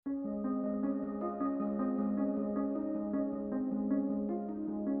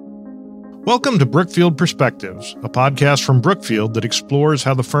Welcome to Brookfield Perspectives, a podcast from Brookfield that explores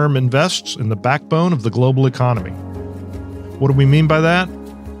how the firm invests in the backbone of the global economy. What do we mean by that?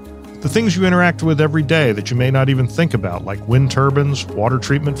 The things you interact with every day that you may not even think about, like wind turbines, water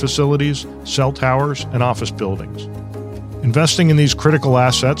treatment facilities, cell towers, and office buildings. Investing in these critical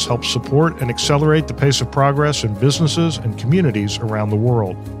assets helps support and accelerate the pace of progress in businesses and communities around the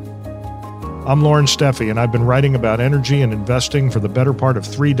world. I'm Lauren Steffi, and I've been writing about energy and investing for the better part of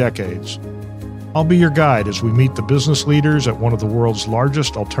 3 decades. I'll be your guide as we meet the business leaders at one of the world's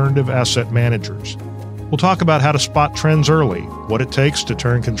largest alternative asset managers. We'll talk about how to spot trends early, what it takes to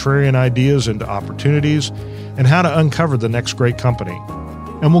turn contrarian ideas into opportunities, and how to uncover the next great company.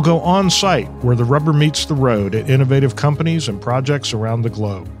 And we'll go on-site where the rubber meets the road at innovative companies and projects around the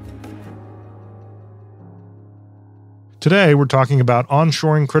globe. Today, we're talking about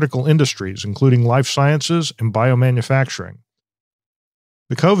onshoring critical industries, including life sciences and biomanufacturing.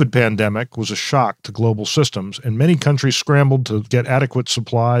 The COVID pandemic was a shock to global systems, and many countries scrambled to get adequate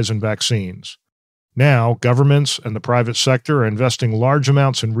supplies and vaccines. Now, governments and the private sector are investing large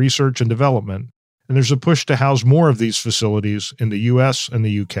amounts in research and development, and there's a push to house more of these facilities in the US and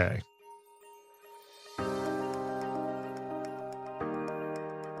the UK.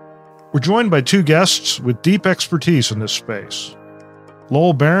 We're joined by 2 guests with deep expertise in this space.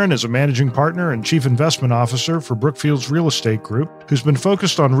 Lowell Barron is a managing partner and chief investment officer for Brookfield's real estate group, who's been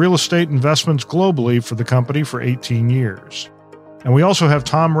focused on real estate investments globally for the company for 18 years. And we also have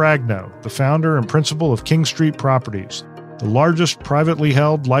Tom Ragnow, the founder and principal of King Street Properties, the largest privately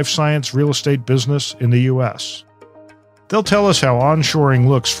held life science real estate business in the U.S. They'll tell us how onshoring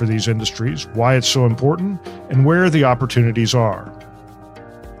looks for these industries, why it's so important, and where the opportunities are.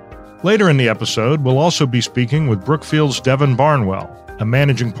 Later in the episode, we'll also be speaking with Brookfield's Devon Barnwell, a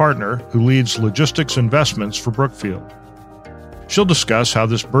managing partner who leads logistics investments for Brookfield. She'll discuss how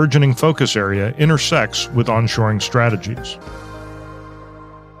this burgeoning focus area intersects with onshoring strategies.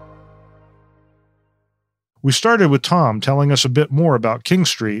 We started with Tom telling us a bit more about King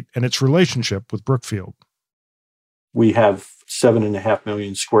Street and its relationship with Brookfield. We have 7.5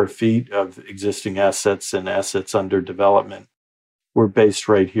 million square feet of existing assets and assets under development. We're based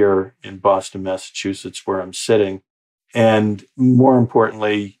right here in Boston, Massachusetts, where I'm sitting. And more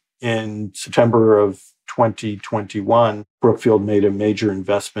importantly, in September of 2021, Brookfield made a major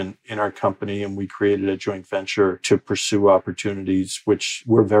investment in our company, and we created a joint venture to pursue opportunities, which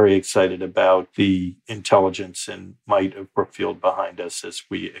we're very excited about the intelligence and might of Brookfield behind us as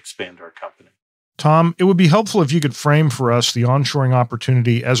we expand our company. Tom, it would be helpful if you could frame for us the onshoring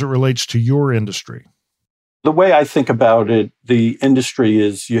opportunity as it relates to your industry. The way I think about it, the industry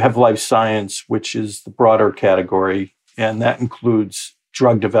is you have life science, which is the broader category, and that includes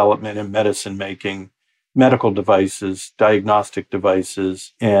drug development and medicine making, medical devices, diagnostic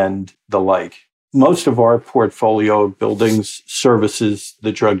devices, and the like. Most of our portfolio of buildings services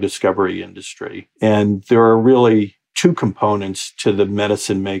the drug discovery industry, and there are really 2 components to the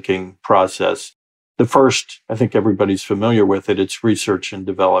medicine making process. The first, I think everybody's familiar with it, it's research and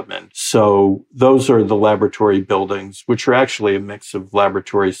development. So those are the laboratory buildings, which are actually a mix of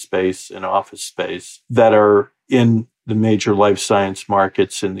laboratory space and office space that are in the major life science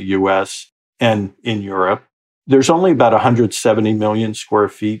markets in the US and in Europe. There's only about 170 million square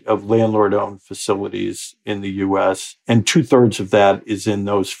feet of landlord-owned facilities in the US, and 2/3 of that is in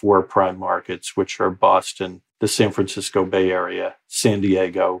those 4 prime markets, which are Boston, the San Francisco Bay Area, San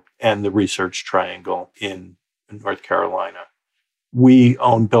Diego, and the Research Triangle in North Carolina. We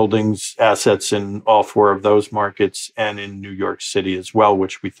own buildings, assets in all 4 of those markets and in New York City as well,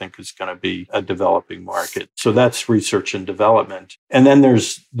 which we think is going to be a developing market. So that's research and development. And then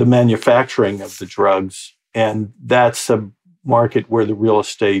there's the manufacturing of the drugs, and that's a market where the real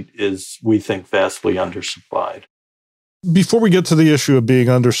estate is, we think, vastly undersupplied. Before we get to the issue of being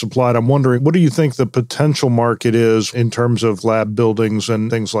undersupplied, I'm wondering, what do you think the potential market is in terms of lab buildings and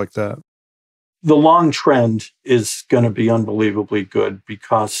things like that? The long trend is going to be unbelievably good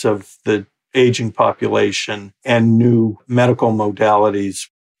because of the aging population and new medical modalities.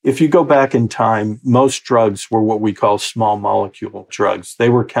 If you go back in time, most drugs were what we call small molecule drugs. They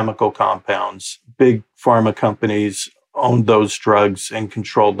were chemical compounds. Big pharma companies owned those drugs and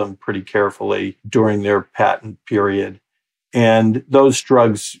controlled them pretty carefully during their patent period. And those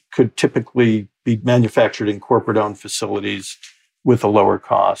drugs could typically be manufactured in corporate-owned facilities with a lower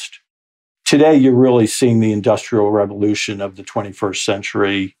cost. Today, you're really seeing the industrial revolution of the 21st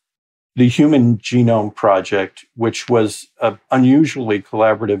century. The Human Genome Project, which was an unusually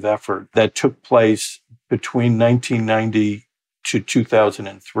collaborative effort that took place between 1990 to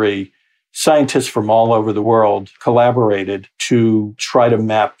 2003, Scientists from all over the world collaborated to try to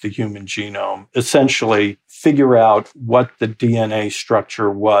map the human genome, essentially figure out what the DNA structure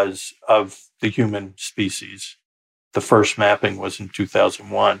was of the human species. The first mapping was in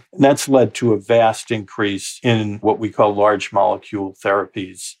 2001. And that's led to a vast increase in what we call large molecule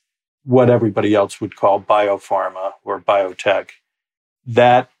therapies, what everybody else would call biopharma or biotech.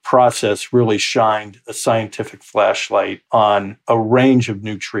 That process really shined a scientific flashlight on a range of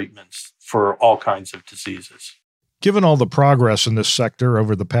new treatments for all kinds of diseases. Given all the progress in this sector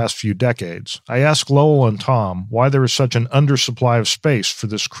over the past few decades, I asked Lowell and Tom why there is such an undersupply of space for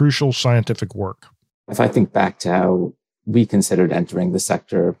this crucial scientific work. If I think back to how we considered entering the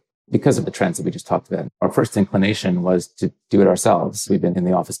sector because of the trends that we just talked about, our first inclination was to do it ourselves. We've been in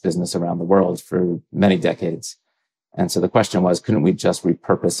the office business around the world for many decades. And so the question was, couldn't we just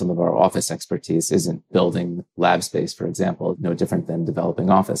repurpose some of our office expertise? Isn't building lab space, for example, no different than developing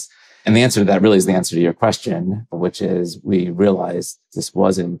office? And the answer to that really is the answer to your question, which is we realized this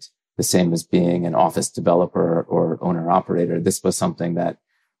wasn't the same as being an office developer or owner operator. This was something that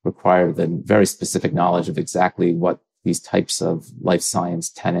required the very specific knowledge of exactly what these types of life science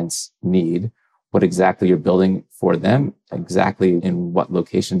tenants need, what exactly you're building for them, exactly in what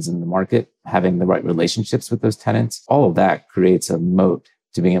locations in the market, having the right relationships with those tenants. All of that creates a moat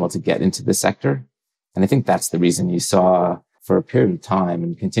to being able to get into the sector. And I think that's the reason you saw for a period of time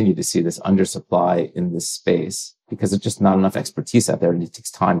and continue to see this undersupply in this space, because there's just not enough expertise out there and it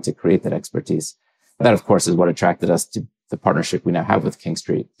takes time to create that expertise. That, of course, is what attracted us to the partnership we now have with King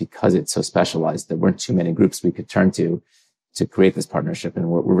Street, because it's so specialized. There weren't too many groups we could turn to create this partnership. And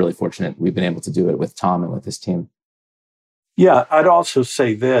we're really fortunate we've been able to do it with Tom and with his team. Yeah, I'd also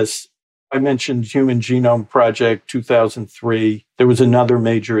say this. I mentioned Human Genome Project 2003. There was another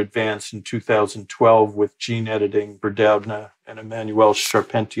major advance in 2012 with gene editing for Doudna and Emmanuel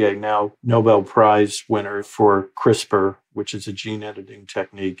Charpentier, now Nobel Prize winner for CRISPR, which is a gene editing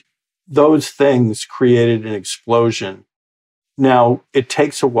technique. Those things created an explosion. Now, it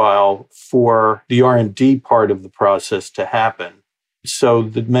takes a while for the R&D part of the process to happen. So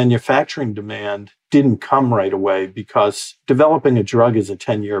the manufacturing demand didn't come right away because developing a drug is a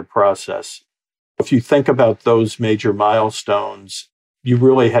 10-year process. If you think about those major milestones, you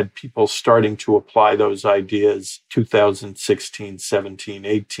really had people starting to apply those ideas 2016, 17,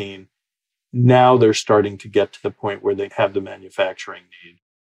 18. Now they're starting to get to the point where they have the manufacturing need.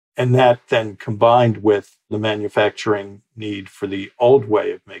 And that then combined with the manufacturing need for the old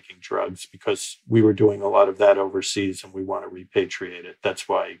way of making drugs, because we were doing a lot of that overseas and we want to repatriate it. That's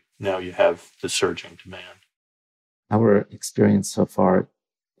why now you have the surging demand. Our experience so far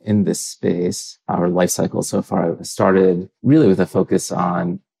in this space, our life cycle so far, started really with a focus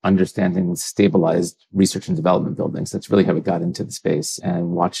on understanding stabilized research and development buildings. That's really how we got into the space,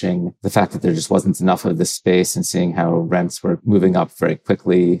 and watching the fact that there just wasn't enough of this space and seeing how rents were moving up very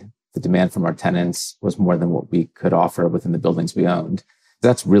quickly. The demand from our tenants was more than what we could offer within the buildings we owned.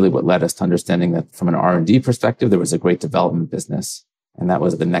 That's really what led us to understanding that from an R&D perspective, there was a great development business. And that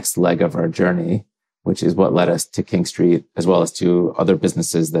was the next leg of our journey, which is what led us to King Street, as well as to other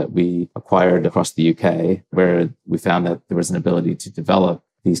businesses that we acquired across the UK, where we found that there was an ability to develop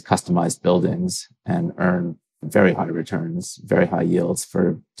these customized buildings and earn very high returns, very high yields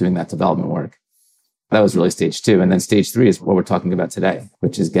for doing that development work. That was really stage 2. And then stage 3 is what we're talking about today,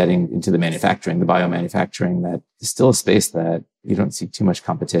 which is getting into the manufacturing, the biomanufacturing. That is still a space that you don't see too much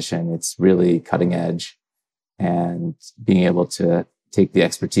competition. It's really cutting edge, and being able to take the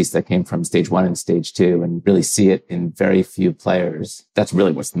expertise that came from stage 1 and stage 2 and really see it in very few players. That's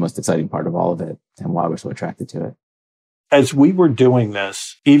really what's the most exciting part of all of it and why we're so attracted to it. As we were doing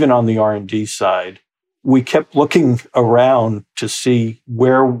this, even on the R&D side, we kept looking around to see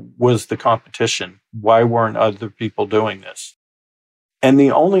where was the competition? Why weren't other people doing this? And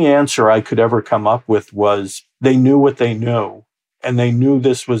the only answer I could ever come up with was they knew what they knew, and they knew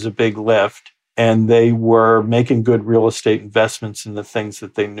this was a big lift, and they were making good real estate investments in the things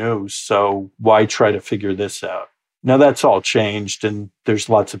that they knew. So why try to figure this out? Now that's all changed, and there's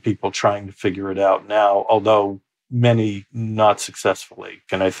lots of people trying to figure it out now, although many not successfully.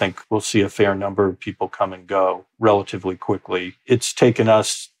 And I think we'll see a fair number of people come and go relatively quickly. It's taken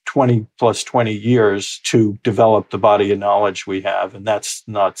us 20 years to develop the body of knowledge we have. And that's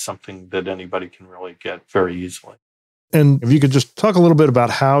not something that anybody can really get very easily. And if you could just talk a little bit about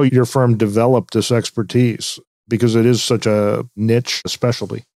how your firm developed this expertise, because it is such a niche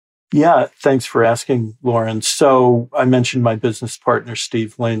specialty. Yeah, thanks for asking, Lauren. So I mentioned my business partner,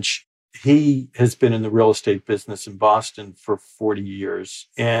 Steve Lynch. He has been in the real estate business in Boston for 40 years.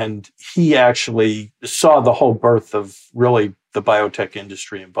 And he actually saw the whole birth of really the biotech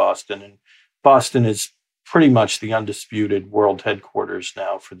industry in Boston. And Boston is pretty much the undisputed world headquarters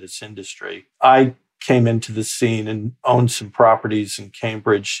now for this industry. I came into the scene and owned some properties in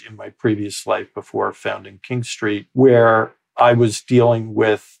Cambridge in my previous life before founding King Street, where I was dealing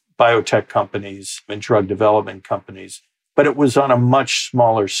with biotech companies and drug development companies, but it was on a much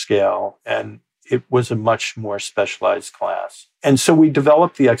smaller scale and it was a much more specialized class. And so we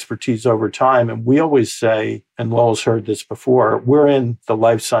developed the expertise over time. And we always say, and Lowell's heard this before, we're in the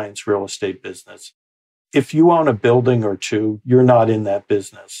life science real estate business. If you own a building or two, you're not in that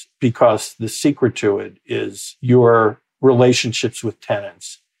business because the secret to it is your relationships with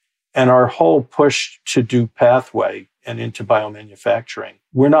tenants. And our whole push to do pathway and into biomanufacturing,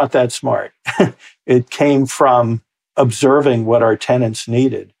 we're not that smart. It came from observing what our tenants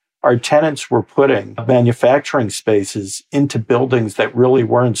needed. Our tenants were putting manufacturing spaces into buildings that really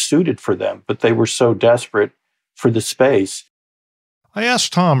weren't suited for them, but they were so desperate for the space. I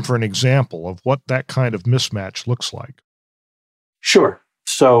asked Tom for an example of what that kind of mismatch looks like. Sure.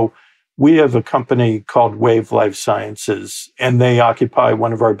 So we have a company called Wave Life Sciences, and they occupy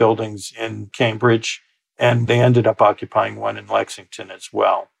one of our buildings in Cambridge, and they ended up occupying one in Lexington as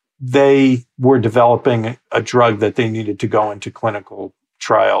well. They were developing a drug that they needed to go into clinical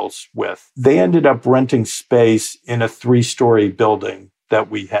trials with. They ended up renting space in a 3-story building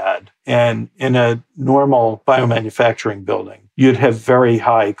that we had. And in a normal biomanufacturing building, you'd have very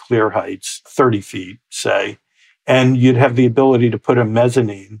high clear heights, 30 feet, say, and you'd have the ability to put a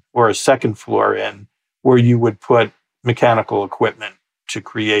mezzanine or a second floor in where you would put mechanical equipment to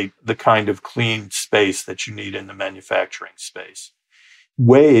create the kind of clean space that you need in the manufacturing space.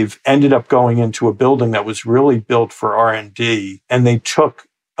 Wave ended up going into a building that was really built for R&D, and they took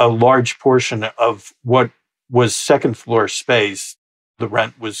a large portion of what was second floor space. The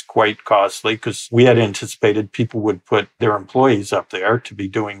rent was quite costly because we had anticipated people would put their employees up there to be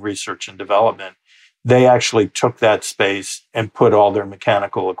doing research and development. They actually took that space and put all their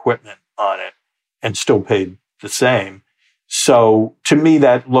mechanical equipment on it and still paid the same. So to me,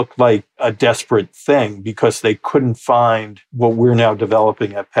 that looked like a desperate thing because they couldn't find what we're now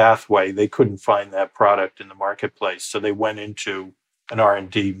developing at Pathway. They couldn't find that product in the marketplace. So they went into an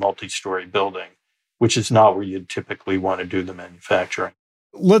R&D multi-story building, which is not where you'd typically want to do the manufacturing.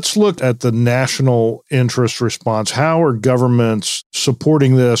 Let's look at the national interest response. How are governments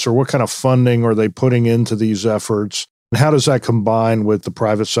supporting this, or what kind of funding are they putting into these efforts? And how does that combine with the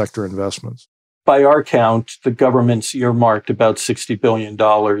private sector investments? By our count, the government's earmarked about $60 billion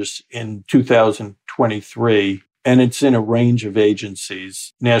in 2023, and it's in a range of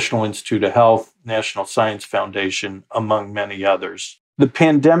agencies, National Institute of Health, National Science Foundation, among many others. The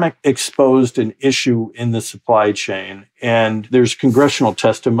pandemic exposed an issue in the supply chain, and there's congressional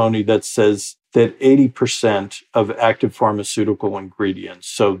testimony that says that 80% of active pharmaceutical ingredients,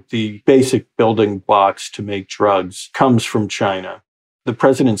 so the basic building blocks to make drugs, comes from China. The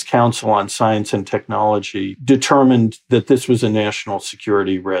President's Council on Science and Technology determined that this was a national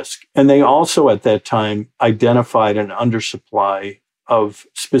security risk. And they also at that time identified an undersupply of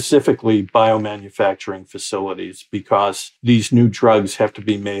specifically biomanufacturing facilities because these new drugs have to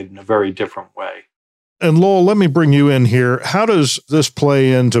be made in a very different way. And Lowell, let me bring you in here. How does this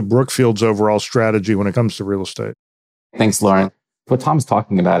play into Brookfield's overall strategy when it comes to real estate? Thanks, Lauren. What Tom's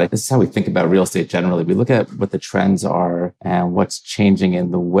talking about, this is how we think about real estate generally. We look at what the trends are and what's changing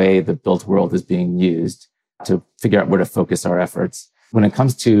in the way the built world is being used to figure out where to focus our efforts. When it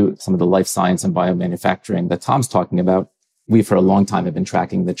comes to some of the life science and biomanufacturing that Tom's talking about, we for a long time have been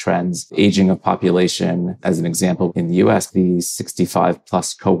tracking the trends. Aging of population, as an example, in the US, the 65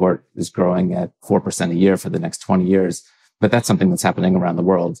 plus cohort is growing at 4% a year for the next 20 years. But that's something that's happening around the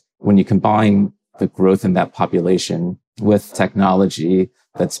world. When you combine the growth in that population with technology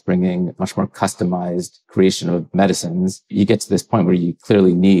that's bringing much more customized creation of medicines, you get to this point where you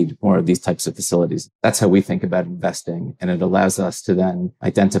clearly need more of these types of facilities. That's how we think about investing. And it allows us to then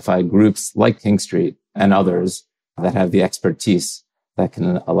identify groups like King Street and others that have the expertise that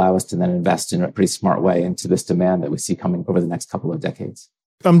can allow us to then invest in a pretty smart way into this demand that we see coming over the next couple of decades.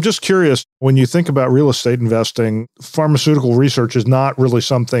 I'm just curious, when you think about real estate investing, pharmaceutical research is not really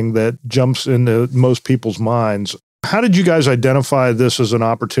something that jumps into most people's minds. How did you guys identify this as an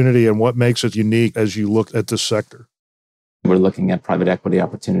opportunity and what makes it unique as you look at this sector? We're looking at private equity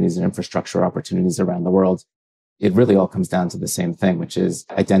opportunities and infrastructure opportunities around the world. It really all comes down to the same thing, which is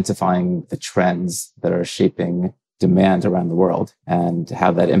identifying the trends that are shaping demand around the world and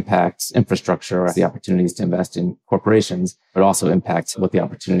how that impacts infrastructure, the opportunities to invest in corporations, but also impacts what the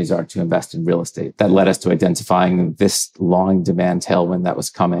opportunities are to invest in real estate. That led us to identifying this long demand tailwind that was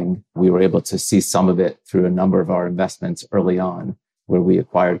coming. We were able to see some of it through a number of our investments early on, where we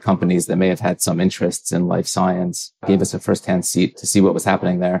acquired companies that may have had some interests in life science, gave us a firsthand seat to see what was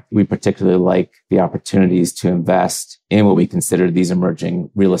happening there. We particularly like the opportunities to invest in what we consider these emerging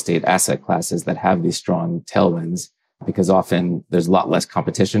real estate asset classes that have these strong tailwinds, because often there's a lot less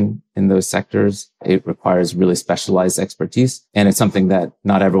competition in those sectors. It requires really specialized expertise. And it's something that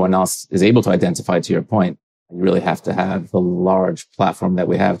not everyone else is able to identify, to your point. You really have to have the large platform that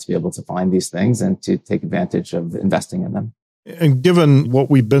we have to be able to find these things and to take advantage of investing in them. And given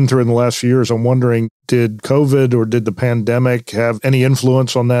what we've been through in the last few years, I'm wondering, did COVID or did the pandemic have any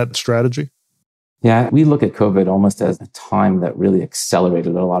influence on that strategy? Yeah, we look at COVID almost as a time that really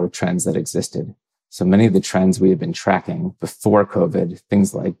accelerated a lot of trends that existed. So many of the trends we had been tracking before COVID,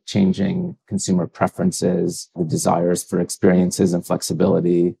 things like changing consumer preferences, the desires for experiences and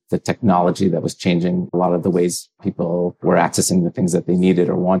flexibility, the technology that was changing a lot of the ways people were accessing the things that they needed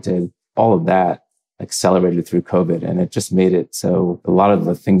or wanted, all of that accelerated through COVID. And it just made it so a lot of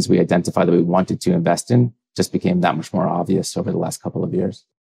the things we identified that we wanted to invest in just became that much more obvious over the last couple of years.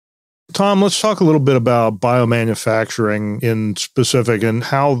 Tom, let's talk a little bit about biomanufacturing in specific and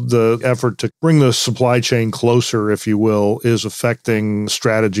how the effort to bring the supply chain closer, if you will, is affecting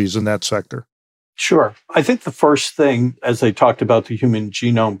strategies in that sector. Sure. I think the first thing, as I talked about the Human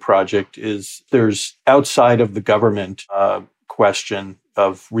Genome Project, is there's outside of the government question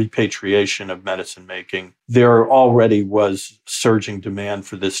of repatriation of medicine making. There already was surging demand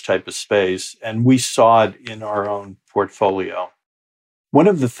for this type of space, and we saw it in our own portfolio. One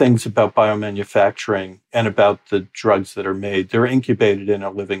of the things about biomanufacturing and about the drugs that are made, they're incubated in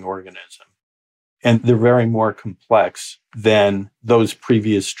a living organism. And they're very more complex than those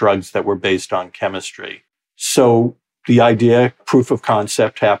previous drugs that were based on chemistry. So the idea, proof of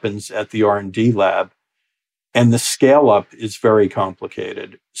concept, happens at the R&D lab, and the scale up is very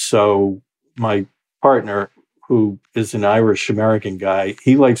complicated. So my partner, who is an Irish-American guy,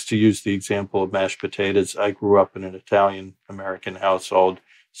 he likes to use the example of mashed potatoes. I grew up in an Italian-American household,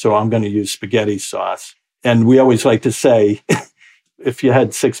 so I'm going to use spaghetti sauce. And we always like to say, if you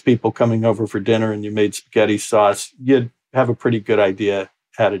had 6 people coming over for dinner and you made spaghetti sauce, you'd have a pretty good idea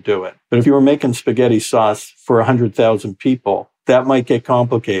how to do it. But if you were making spaghetti sauce for 100,000 people, that might get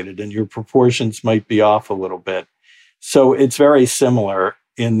complicated and your proportions might be off a little bit. So it's very similar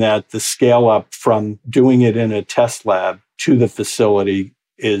in that the scale up from doing it in a test lab to the facility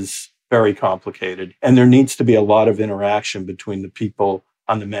is very complicated. And there needs to be a lot of interaction between the people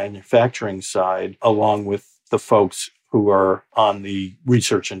on the manufacturing side, along with the folks who are on the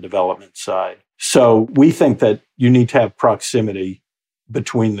research and development side. So we think that you need to have proximity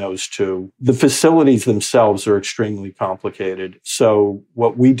between those two. The facilities themselves are extremely complicated. So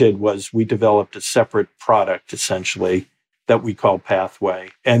what we did was we developed a separate product, essentially, that we call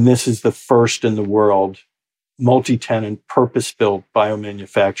Pathway. And this is the first in the world multi-tenant, purpose-built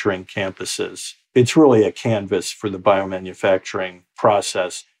biomanufacturing campuses. It's really a canvas for the biomanufacturing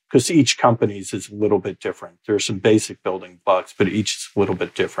process because each company's is a little bit different. There are some basic building blocks, but each is a little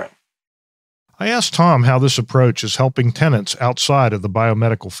bit different. I asked Tom how this approach is helping tenants outside of the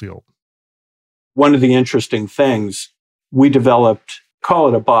biomedical field. One of the interesting things, we developed, call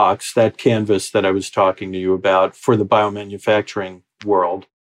it a box, that canvas that I was talking to you about for the biomanufacturing world.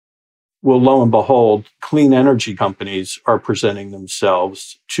 Well, lo and behold, clean energy companies are presenting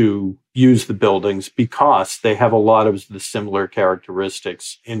themselves to use the buildings because they have a lot of the similar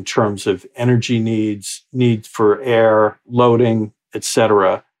characteristics in terms of energy needs, need for air, loading,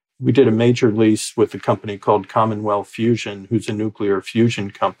 etc. We did a major lease with a company called Commonwealth Fusion, who's a nuclear fusion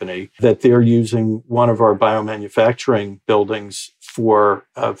company, that they're using one of our biomanufacturing buildings for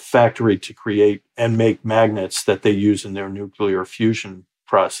a factory to create and make magnets that they use in their nuclear fusion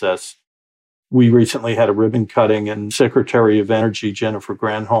process. We recently had a ribbon cutting, and Secretary of Energy Jennifer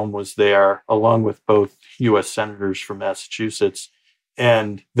Granholm was there, along with both U.S. senators from Massachusetts.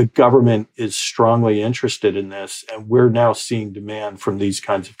 And the government is strongly interested in this, and we're now seeing demand from these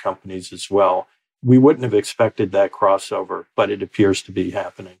kinds of companies as well. We wouldn't have expected that crossover, but it appears to be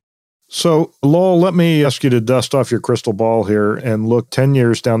happening. So, Lowell, let me ask you to dust off your crystal ball here and look 10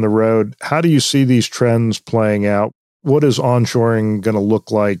 years down the road. How do you see these trends playing out? What is onshoring going to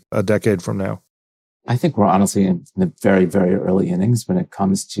look like a decade from now? I think we're honestly in the very, very early innings when it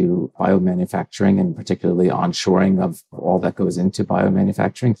comes to biomanufacturing and particularly onshoring of all that goes into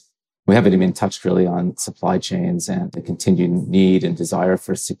biomanufacturing. We haven't even touched really on supply chains and the continued need and desire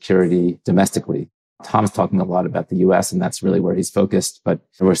for security domestically. Tom's talking a lot about the US, and that's really where he's focused. But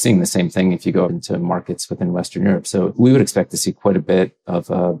we're seeing the same thing if you go into markets within Western Europe. So we would expect to see quite a bit of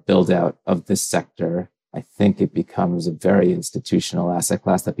a build out of this sector. I think it becomes a very institutional asset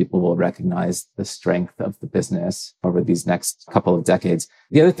class that people will recognize the strength of the business over these next couple of decades.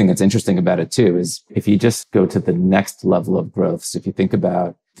 The other thing that's interesting about it too is if you just go to the next level of growth. So if you think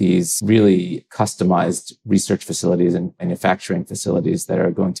about these really customized research facilities and manufacturing facilities that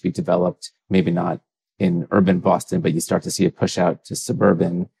are going to be developed, maybe not in urban Boston, but you start to see it push out to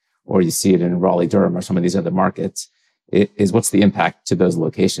suburban, or you see it in Raleigh, Durham, or some of these other markets. It is what's the impact to those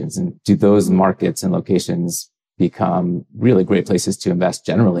locations? And do those markets and locations become really great places to invest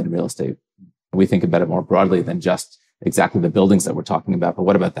generally in real estate? We think about it more broadly than just exactly the buildings that we're talking about, but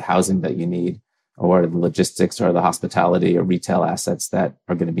what about the housing that you need, or the logistics or the hospitality or retail assets that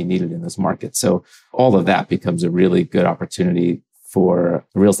are going to be needed in those markets? So all of that becomes a really good opportunity for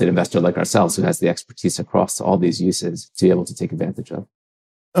a real estate investor like ourselves who has the expertise across all these uses to be able to take advantage of.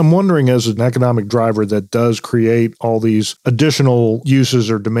 I'm wondering, as an economic driver that does create all these additional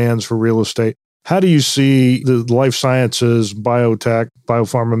uses or demands for real estate, how do you see the life sciences, biotech,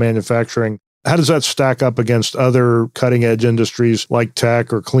 biopharma manufacturing? How does that stack up against other cutting edge industries like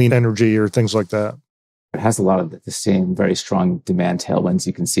tech or clean energy or things like that? It has a lot of the same very strong demand tailwinds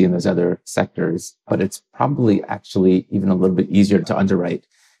you can see in those other sectors, but it's probably actually even a little bit easier to underwrite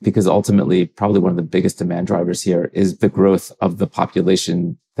because ultimately probably one of the biggest demand drivers here is the growth of the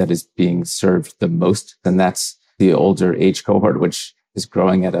population that is being served the most. And that's the older age cohort, which is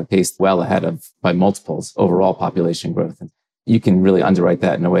growing at a pace well ahead of, by multiples, overall population growth. And you can really underwrite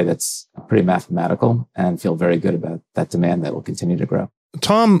that in a way that's pretty mathematical and feel very good about that demand that will continue to grow.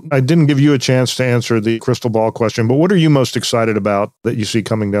 Tom, I didn't give you a chance to answer the crystal ball question, but what are you most excited about that you see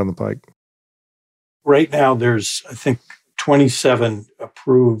coming down the pike? Right now, there's, I think, 27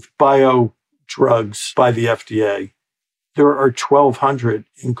 approved bio drugs by the FDA. There are 1,200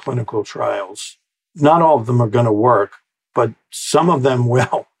 in clinical trials. Not all of them are going to work, but some of them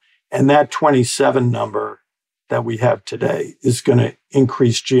will. And that 27 number that we have today is going to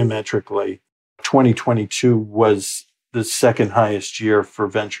increase geometrically. 2022 was the second highest year for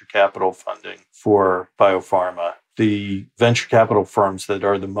venture capital funding for biopharma. The venture capital firms that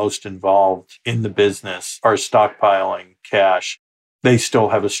are the most involved in the business are stockpiling cash. They still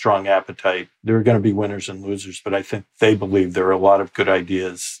have a strong appetite. There are going to be winners and losers, but I think they believe there are a lot of good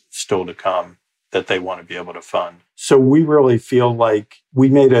ideas still to come that they want to be able to fund. So we really feel like we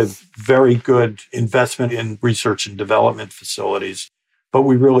made a very good investment in research and development facilities, but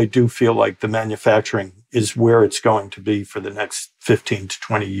we really do feel like the manufacturing is where it's going to be for the next 15 to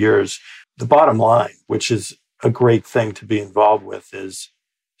 20 years. The bottom line, which is a great thing to be involved with, is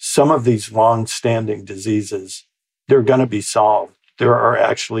some of these long-standing diseases, they're going to be solved. There are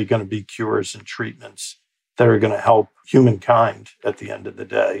actually going to be cures and treatments that are going to help humankind at the end of the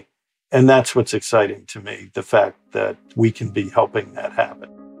day. And that's what's exciting to me, the fact that we can be helping that happen.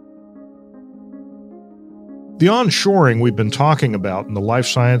 The onshoring we've been talking about in the life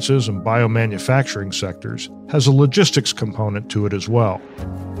sciences and biomanufacturing sectors has a logistics component to it as well.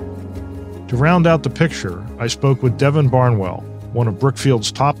 To round out the picture, I spoke with Devin Barnwell, one of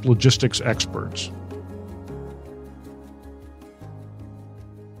Brookfield's top logistics experts.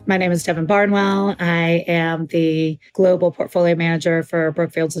 My name is Devin Barnwell. I am the global portfolio manager for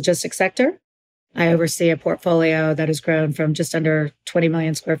Brookfield's logistics sector. I oversee a portfolio that has grown from just under 20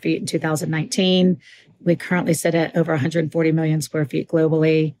 million square feet in 2019. We currently sit at over 140 million square feet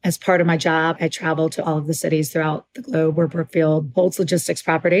globally. As part of my job, I travel to all of the cities throughout the globe where Brookfield holds logistics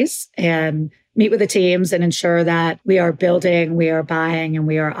properties and meet with the teams and ensure that we are building, we are buying, and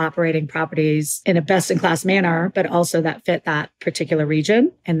we are operating properties in a best-in-class manner, but also that fit that particular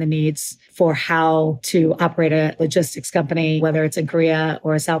region and the needs for how to operate a logistics company, whether it's in Korea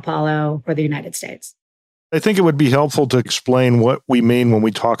or Sao Paulo or the United States. I think it would be helpful to explain what we mean when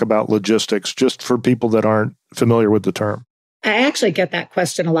we talk about logistics, just for people that aren't familiar with the term. I actually get that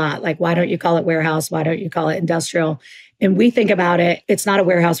question a lot. Like, why don't you call it warehouse? Why don't you call it industrial? And we think about it, it's not a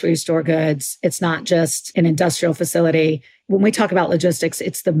warehouse where you store goods. It's not just an industrial facility. When we talk about logistics,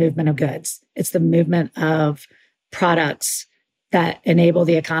 it's the movement of goods. It's the movement of products that enable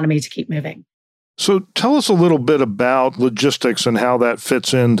the economy to keep moving. So tell us a little bit about logistics and how that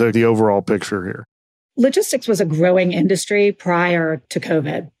fits into the overall picture here. Logistics was a growing industry prior to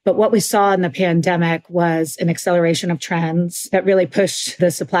COVID, but what we saw in the pandemic was an acceleration of trends that really pushed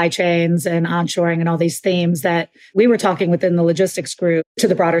the supply chains and onshoring and all these themes that we were talking within the logistics group to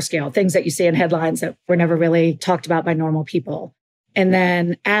the broader scale, things that you see in headlines that were never really talked about by normal people. And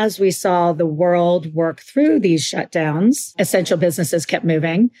then as we saw the world work through these shutdowns, essential businesses kept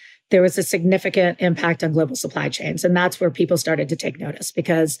moving. there was a significant impact on global supply chains. And that's where people started to take notice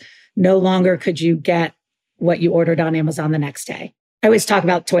because no longer could you get what you ordered on Amazon the next day. I always talk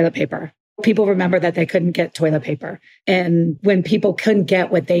about toilet paper. People remember that they couldn't get toilet paper. And when people couldn't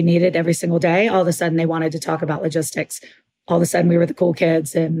get what they needed every single day, all of a sudden they wanted to talk about logistics. All of a sudden we were the cool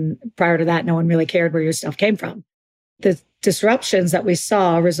kids. And prior to that, no one really cared where your stuff came from. The disruptions that we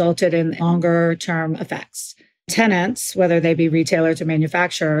saw resulted in longer term effects. Tenants, whether they be retailers or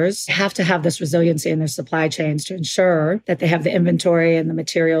manufacturers, have to have this resiliency in their supply chains to ensure that they have the inventory and the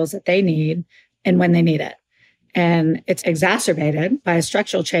materials that they need and when they need it. And it's exacerbated by a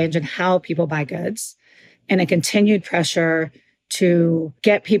structural change in how people buy goods and a continued pressure to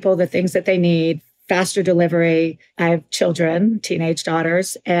get people the things that they need, faster delivery. I have children, teenage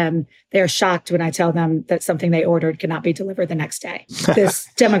daughters, and they're shocked when I tell them that something they ordered cannot be delivered the next day. This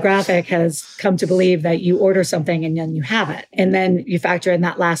demographic has come to believe that you order something and then you have it. And then you factor in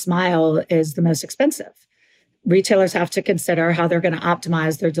that last mile is the most expensive. Retailers have to consider how they're going to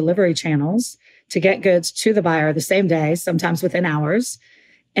optimize their delivery channels to get goods to the buyer the same day, sometimes within hours.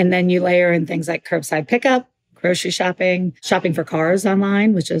 And then you layer in things like curbside pickup, grocery shopping, shopping for cars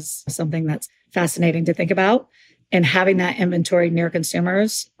online, which is something that's fascinating to think about, and having that inventory near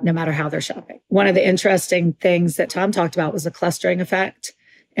consumers, no matter how they're shopping. One of the interesting things that Tom talked about was the clustering effect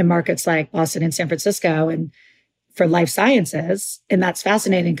in markets like Boston and San Francisco and for life sciences. And that's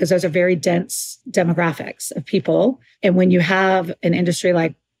fascinating because those are very dense demographics of people. And when you have an industry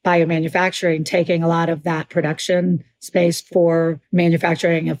like biomanufacturing taking a lot of that production space for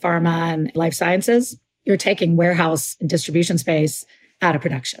manufacturing of pharma and life sciences, you're taking warehouse and distribution space out of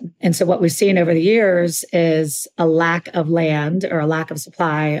production. And so what we've seen over the years is a lack of land or a lack of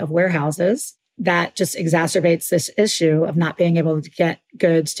supply of warehouses that just exacerbates this issue of not being able to get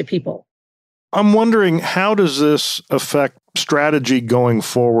goods to people. I'm wondering, how does this affect strategy going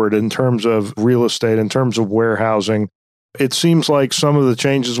forward in terms of real estate, in terms of warehousing? It seems like some of the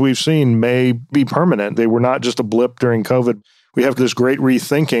changes we've seen may be permanent. They were not just a blip during COVID. We have this great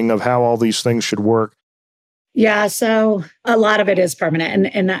rethinking of how all these things should work. Yeah, so a lot of it is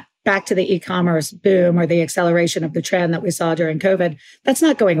permanent. And back to the e-commerce boom or the acceleration of the trend that we saw during COVID, that's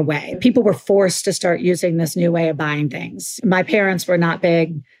not going away. People were forced to start using this new way of buying things. My parents were not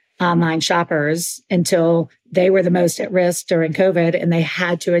big online shoppers until they were the most at risk during COVID, and they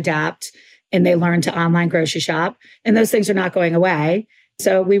had to adapt and they learned to online grocery shop. And those things are not going away.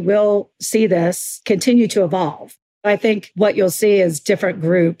 So we will see this continue to evolve. I think what you'll see is different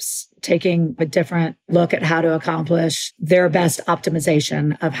groups taking a different look at how to accomplish their best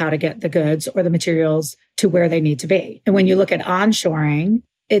optimization of how to get the goods or the materials to where they need to be. And when you look at onshoring,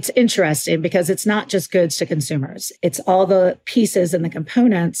 it's interesting because it's not just goods to consumers. It's all the pieces and the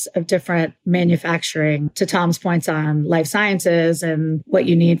components of different manufacturing, to Tom's points on life sciences and what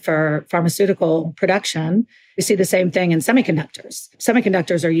you need for pharmaceutical production. We see the same thing in semiconductors.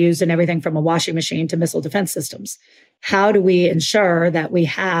 Semiconductors are used in everything from a washing machine to missile defense systems. How do we ensure that we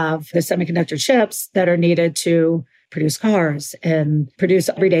have the semiconductor chips that are needed to produce cars and produce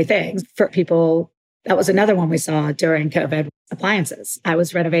everyday things for people? That was another one we saw during COVID, appliances. I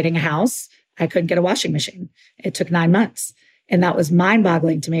was renovating a house. I couldn't get a washing machine. It took 9 months. And that was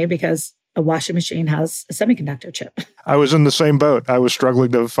mind-boggling to me because a washing machine has a semiconductor chip. I was in the same boat. I was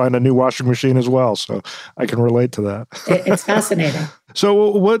struggling to find a new washing machine as well. So I can relate to that. It's fascinating.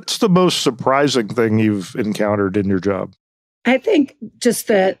 So what's the most surprising thing you've encountered in your job? I think just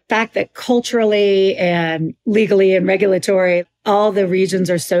the fact that culturally and legally and regulatory, all the regions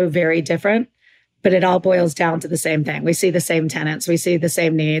are so very different. But it all boils down to the same thing. We see the same tenants, we see the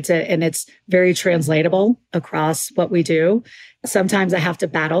same needs, and it's very translatable across what we do. Sometimes I have to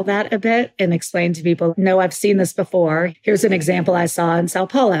battle that a bit and explain to people, no, I've seen this before. Here's an example I saw in Sao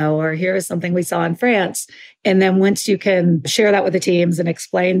Paulo, or here's something we saw in France. And then once you can share that with the teams and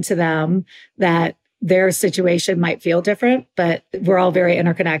explain to them that their situation might feel different, but we're all very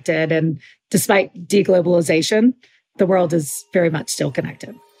interconnected. And despite deglobalization, the world is very much still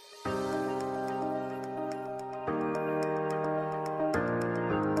connected.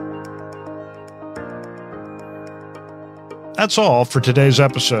 That's all for today's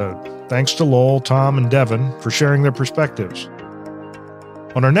episode. Thanks to Lowell, Tom, and Devin for sharing their perspectives.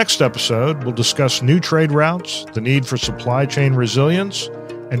 On our next episode, we'll discuss new trade routes, the need for supply chain resilience,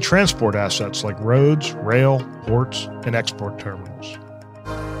 and transport assets like roads, rail, ports, and export terminals.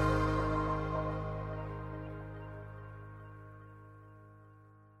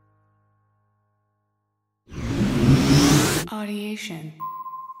 Audiation.